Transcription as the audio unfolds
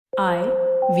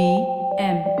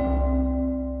IVM.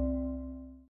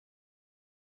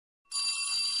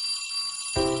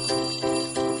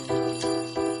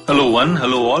 Hello one,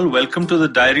 hello all. Welcome to the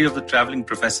Diary of the Traveling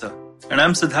Professor. And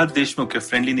I'm Siddharth Deshmukh, your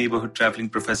friendly neighborhood traveling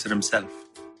professor himself.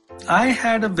 I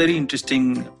had a very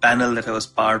interesting panel that I was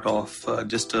part of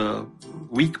just a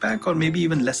week back, or maybe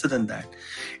even lesser than that.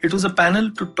 It was a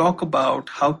panel to talk about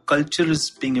how culture is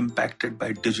being impacted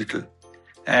by digital.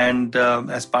 And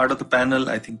as part of the panel,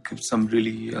 I think some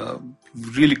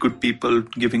really good people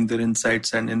giving their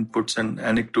insights and inputs and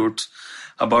anecdotes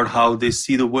about how they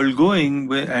see the world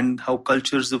going and how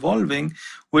culture is evolving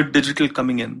with digital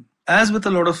coming in. As with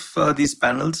a lot of these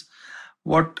panels,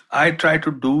 what I try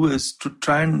to do is to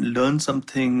try and learn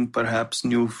something perhaps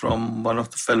new from one of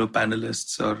the fellow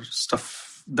panelists or stuff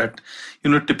that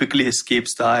typically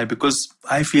escapes the eye, because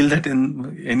I feel that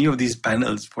in any of these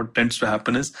panels what tends to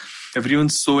happen is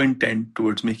everyone's so intent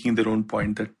towards making their own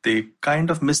point that they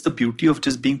kind of miss the beauty of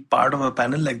just being part of a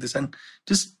panel like this and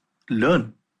just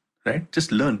learn, right?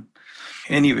 Just learn.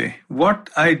 Anyway, what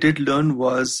I did learn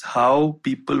was how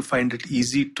people find it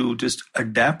easy to just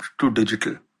adapt to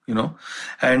digital.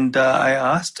 And I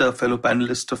asked a fellow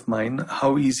panelist of mine,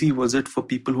 how easy was it for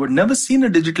people who had never seen a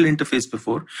digital interface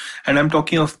before? And I'm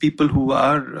talking of people who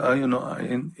are,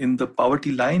 in the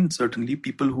poverty line, certainly,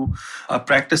 people who are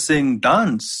practicing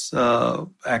dance,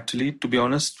 actually, to be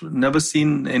honest, never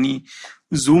seen any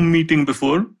Zoom meeting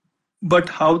before. But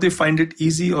how they find it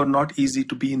easy or not easy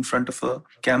to be in front of a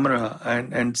camera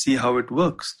and see how it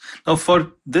works. Now,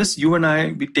 for this, you and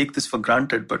I, we take this for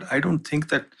granted, but I don't think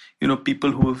that, people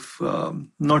who have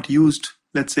not used,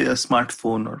 let's say, a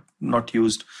smartphone or not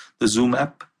used the Zoom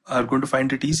app are going to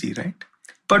find it easy, right?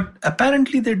 But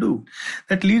apparently they do.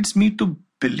 That leads me to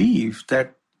believe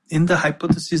that in the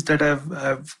hypothesis that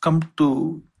I've come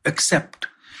to accept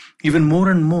even more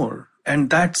and more,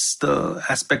 and that's the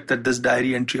aspect that this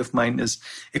diary entry of mine is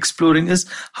exploring, is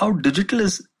how digital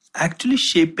is actually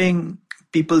shaping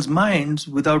people's minds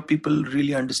without people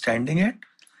really understanding it.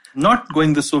 Not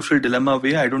going the social dilemma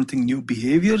way, I don't think new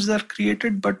behaviors are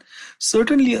created, but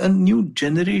certainly a new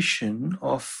generation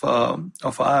of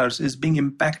ours is being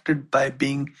impacted by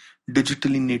being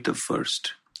digitally native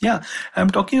first. Yeah, I'm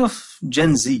talking of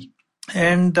Gen Z.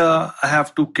 And I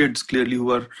have two kids clearly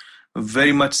who are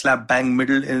very much slap bang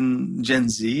middle in Gen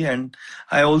Z. And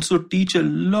I also teach a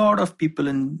lot of people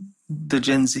in the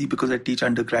Gen Z because I teach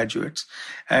undergraduates.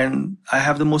 And I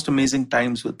have the most amazing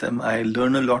times with them. I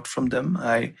learn a lot from them.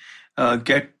 I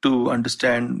get to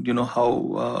understand,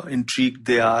 how intrigued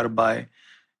they are by,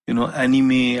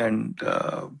 anime and,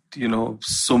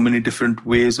 so many different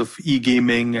ways of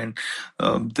e-gaming and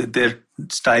their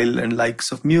style and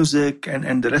likes of music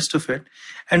and the rest of it.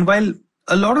 And while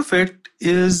a lot of it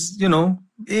is,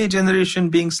 a generation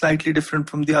being slightly different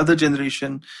from the other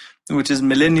generation, which is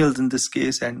millennials in this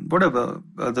case, and whatever,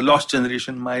 the lost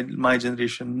generation, my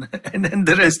generation, and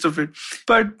the rest of it.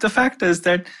 But the fact is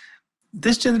that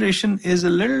this generation is a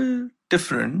little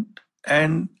different,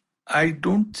 and I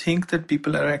don't think that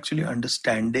people are actually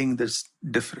understanding this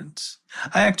difference.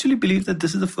 I actually believe that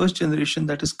this is the first generation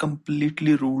that is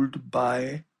completely ruled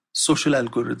by social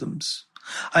algorithms.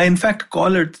 I in fact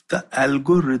call it the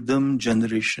algorithm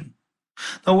generation.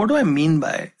 Now, what do I mean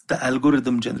by the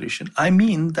algorithm generation? I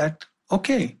mean that,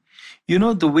 okay,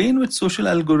 the way in which social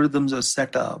algorithms are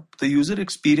set up, the user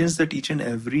experience that each and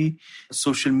every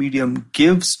social medium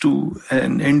gives to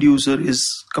an end user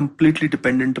is completely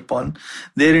dependent upon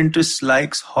their interests,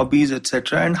 likes, hobbies,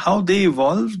 etc. And how they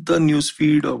evolve, the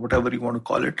newsfeed or whatever you want to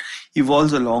call it,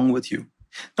 evolves along with you.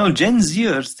 Now, Gen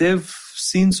Zers, they've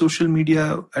seen social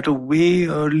media at a way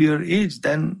earlier age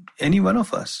than any one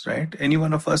of us, right? Any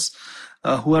one of us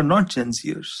who are not Gen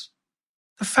Zers.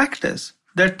 The fact is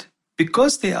that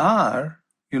because they are,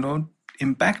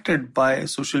 impacted by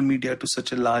social media to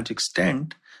such a large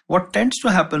extent, what tends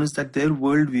to happen is that their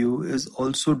worldview is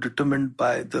also determined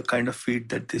by the kind of feed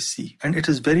that they see. And it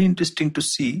is very interesting to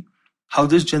see how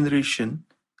this generation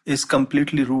is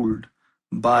completely ruled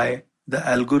by the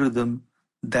algorithm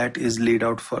that is laid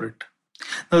out for it.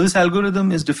 Now, this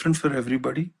algorithm is different for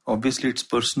everybody. Obviously, it's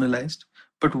personalized.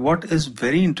 But what is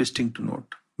very interesting to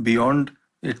note, beyond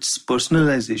its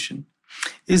personalization,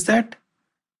 is that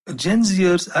Gen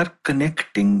Zers are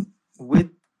connecting with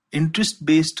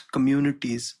interest-based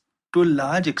communities to a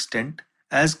large extent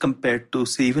as compared to,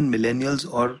 say, even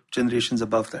millennials or generations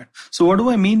above that. So what do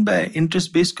I mean by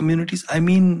interest-based communities? I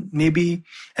mean maybe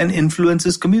an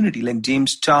influencers community, like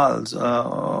James Charles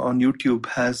on YouTube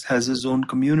has his own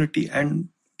community. And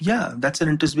yeah, that's an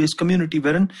interest-based community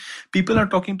wherein people are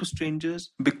talking to strangers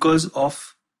because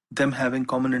of them having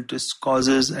common interests,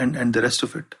 causes, and the rest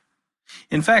of it.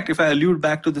 In fact, if I allude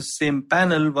back to the same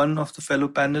panel, one of the fellow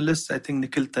panelists, I think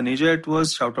Nikhil Taneja it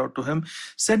was, shout out to him,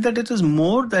 said that it is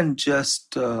more than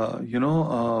just,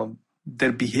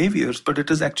 their behaviors, but it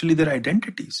is actually their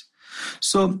identities.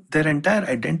 So their entire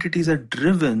identities are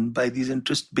driven by these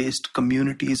interest-based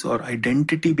communities or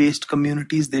identity-based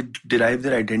communities. They derive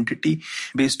their identity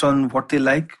based on what they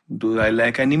like. Do I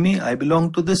like anime? I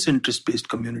belong to this interest-based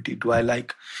community. Do I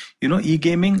like,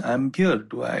 e-gaming? I'm here.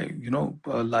 Do I,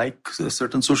 like a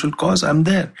certain social cause? I'm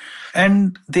there.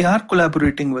 And they are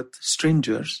collaborating with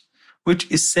strangers,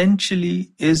 which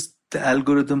essentially is the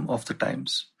algorithm of the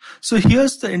times. So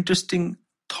here's the interesting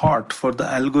thought for the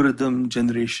algorithm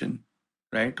generation,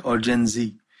 right? Or Gen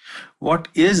Z. What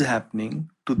is happening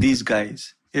to these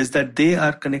guys is that they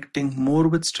are connecting more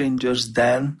with strangers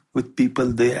than with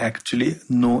people they actually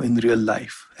know in real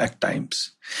life at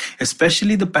times.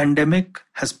 Especially the pandemic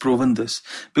has proven this,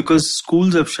 because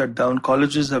schools have shut down,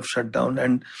 colleges have shut down,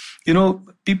 and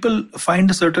people find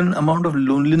a certain amount of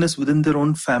loneliness within their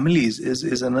own families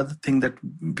is another thing that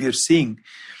we are seeing.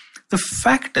 The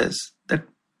fact is that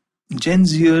Gen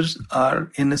Zers are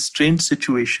in a strange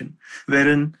situation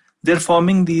wherein they're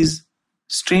forming these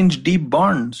strange deep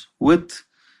bonds with,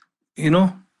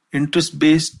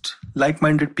 interest-based,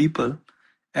 like-minded people,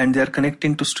 and they're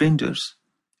connecting to strangers.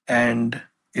 And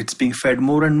it's being fed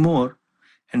more and more.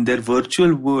 And their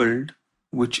virtual world,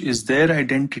 which is their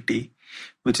identity,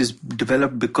 which is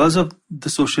developed because of the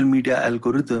social media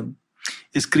algorithm,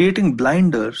 is creating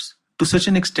blinders to such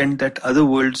an extent that other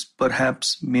worlds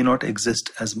perhaps may not exist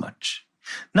as much.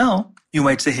 Now, you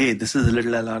might say, hey, this is a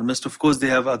little alarmist. Of course, they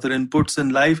have other inputs in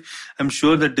life. I'm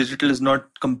sure that digital is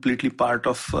not completely part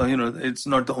of, it's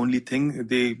not the only thing.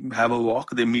 They have a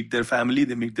walk, they meet their family,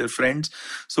 they meet their friends.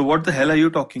 So what the hell are you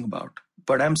talking about?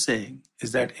 What I'm saying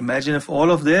is that imagine if all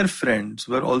of their friends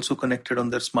were also connected on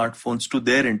their smartphones to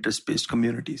their interest-based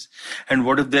communities. And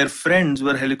what if their friends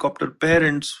were helicopter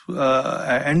parents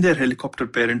and their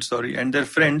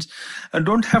friends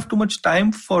don't have too much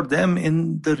time for them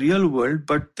in the real world,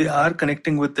 but they are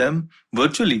connecting with them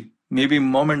virtually. Maybe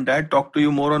mom and dad talk to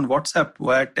you more on WhatsApp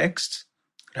via texts,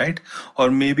 right?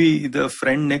 Or maybe the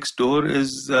friend next door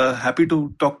is happy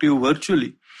to talk to you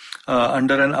virtually.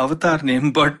 Under an avatar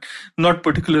name, but not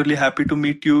particularly happy to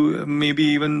meet you, maybe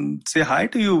even say hi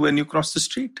to you when you cross the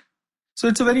street. So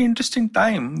it's a very interesting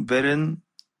time wherein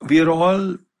we are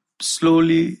all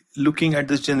slowly looking at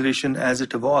this generation as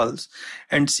it evolves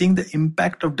and seeing the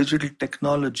impact of digital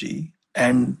technology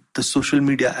and the social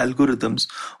media algorithms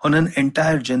on an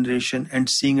entire generation and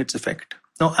seeing its effect.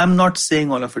 Now, I'm not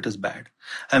saying all of it is bad.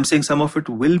 I'm saying some of it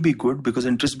will be good because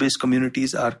interest-based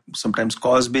communities are sometimes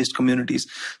cause-based communities,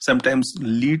 sometimes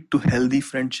lead to healthy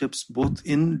friendships, both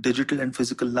in digital and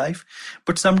physical life.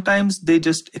 But sometimes they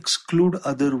just exclude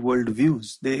other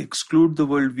worldviews. They exclude the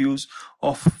worldviews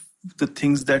of the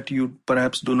things that you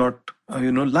perhaps do not,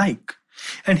 like.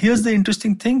 And here's the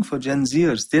interesting thing for Gen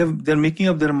Zers. They're making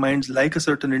up their minds like a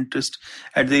certain interest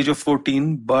at the age of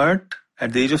 14, but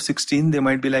at the age of 16, they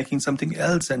might be liking something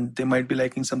else, and they might be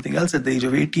liking something else at the age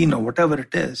of 18 or whatever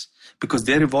it is, because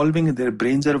they're evolving and their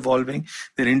brains are evolving,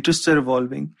 their interests are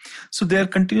evolving. So they're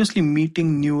continuously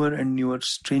meeting newer and newer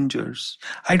strangers.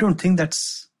 I don't think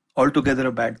that's altogether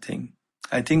a bad thing.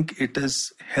 I think it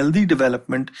is healthy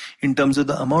development in terms of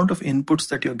the amount of inputs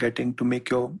that you're getting to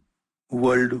make your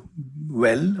world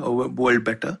well or world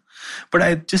better. But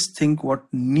I just think what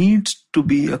needs to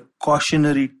be a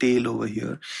cautionary tale over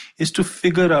here is to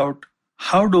figure out,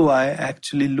 how do I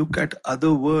actually look at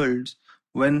other worlds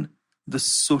when the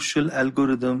social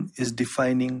algorithm is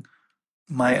defining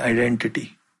my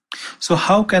identity? So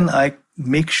how can I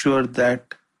make sure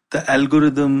that the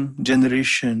algorithm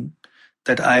generation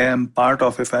that I am part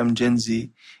of, if I'm Gen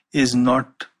Z, is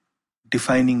not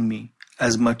defining me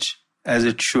as much as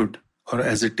it should, or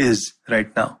as it is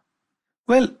right now?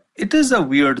 Well, it is a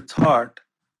weird thought.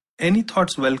 Any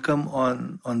thoughts welcome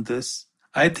on this?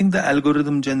 I think the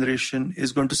algorithm generation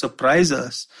is going to surprise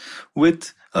us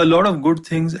with a lot of good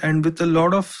things and with a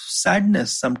lot of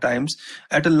sadness sometimes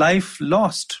at a life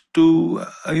lost to,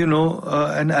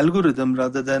 an algorithm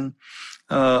rather than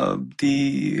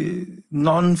the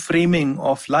non-framing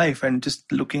of life and just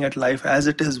looking at life as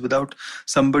it is without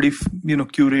somebody,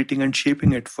 curating and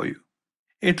shaping it for you.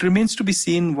 It remains to be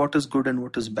seen what is good and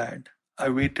what is bad. I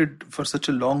waited for such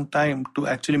a long time to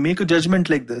actually make a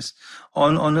judgment like this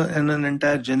on an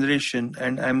entire generation,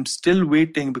 and I'm still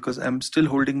waiting because I'm still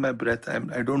holding my breath.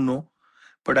 I don't know,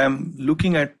 but I'm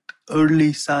looking at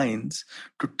early signs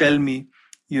to tell me,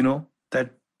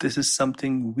 that this is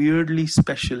something weirdly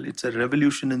special. It's a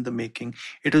revolution in the making.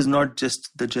 It is not just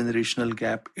the generational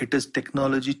gap. It is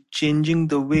technology changing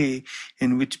the way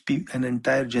in which an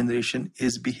entire generation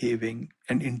is behaving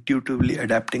and intuitively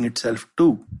adapting itself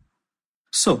to.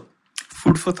 So,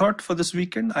 food for thought for this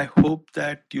weekend. I hope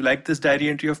that you like this diary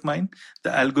entry of mine,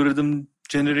 the algorithm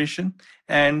generation,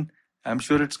 and I'm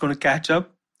sure it's going to catch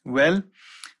up. Well,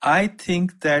 I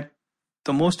think that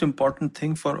the most important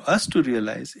thing for us to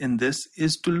realize in this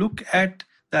is to look at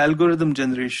the algorithm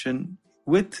generation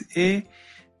with a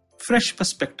fresh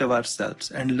perspective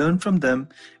ourselves and learn from them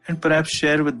and perhaps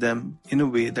share with them in a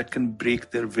way that can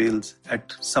break their veils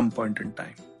at some point in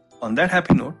time. On that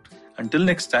happy note, until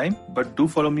next time, but do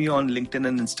follow me on LinkedIn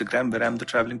and Instagram where I'm the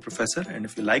Traveling Professor. And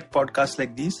if you like podcasts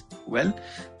like these, well,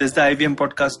 there's the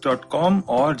ivmpodcast.com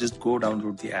or just go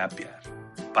download the app here.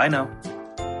 Bye now.